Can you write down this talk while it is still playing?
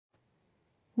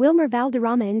Wilmer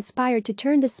Valderrama inspired to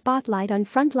turn the spotlight on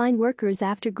frontline workers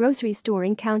after grocery store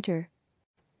encounter.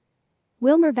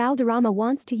 Wilmer Valderrama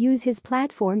wants to use his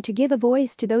platform to give a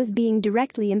voice to those being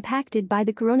directly impacted by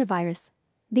the coronavirus.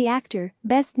 The actor,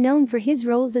 best known for his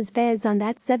roles as Fez on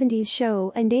That 70s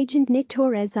Show and Agent Nick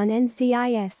Torres on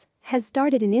NCIS, has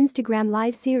started an Instagram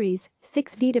live series,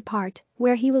 6 Feet Apart,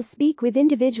 where he will speak with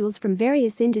individuals from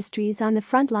various industries on the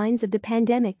front lines of the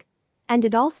pandemic. And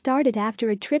it all started after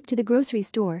a trip to the grocery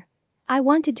store. I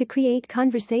wanted to create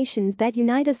conversations that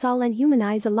unite us all and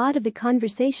humanize a lot of the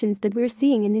conversations that we're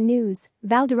seeing in the news,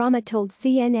 Valderrama told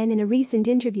CNN in a recent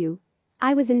interview.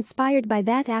 I was inspired by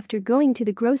that after going to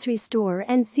the grocery store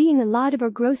and seeing a lot of our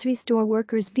grocery store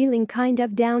workers feeling kind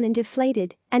of down and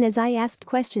deflated, and as I asked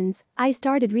questions, I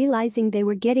started realizing they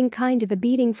were getting kind of a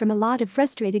beating from a lot of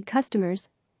frustrated customers.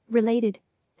 Related.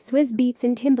 Swizz Beatz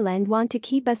and Timbaland want to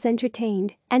keep us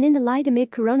entertained, and in the light amid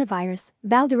coronavirus,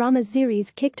 Valderrama's series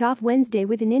kicked off Wednesday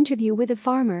with an interview with a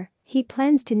farmer. He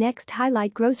plans to next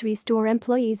highlight grocery store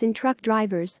employees and truck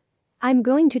drivers. I'm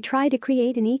going to try to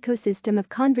create an ecosystem of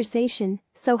conversation,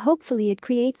 so hopefully it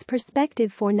creates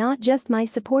perspective for not just my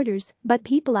supporters, but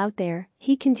people out there,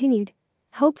 he continued.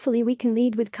 Hopefully we can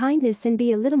lead with kindness and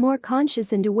be a little more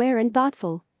conscious and aware and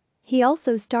thoughtful. He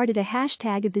also started a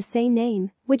hashtag of the same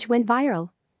name, which went viral.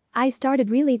 I started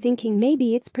really thinking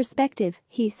maybe it's perspective,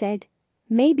 he said.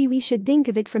 Maybe we should think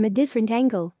of it from a different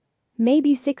angle.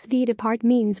 Maybe 6 feet apart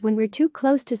means when we're too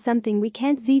close to something we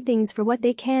can't see things for what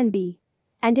they can be.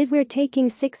 And if we're taking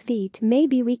 6 feet,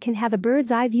 maybe we can have a bird's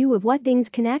eye view of what things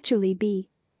can actually be.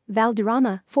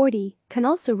 Valderrama, 40, can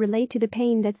also relate to the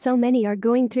pain that so many are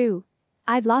going through.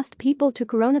 I've lost people to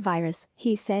coronavirus,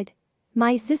 he said.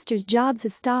 My sister's jobs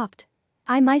have stopped.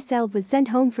 I myself was sent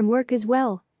home from work as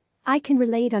well. I can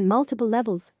relate on multiple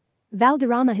levels.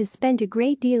 Valderrama has spent a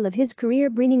great deal of his career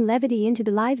bringing levity into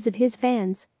the lives of his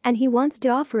fans, and he wants to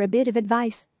offer a bit of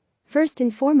advice. First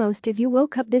and foremost, if you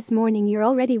woke up this morning you're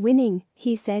already winning,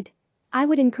 he said. I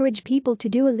would encourage people to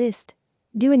do a list.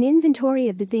 Do an inventory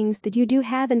of the things that you do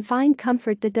have and find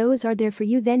comfort that those are there for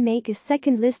you, then make a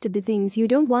second list of the things you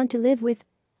don't want to live with.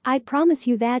 I promise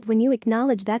you that when you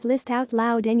acknowledge that list out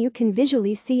loud and you can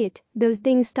visually see it, those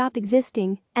things stop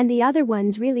existing and the other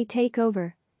ones really take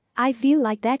over. I feel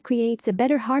like that creates a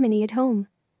better harmony at home.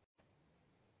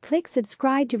 Click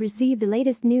subscribe to receive the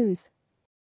latest news.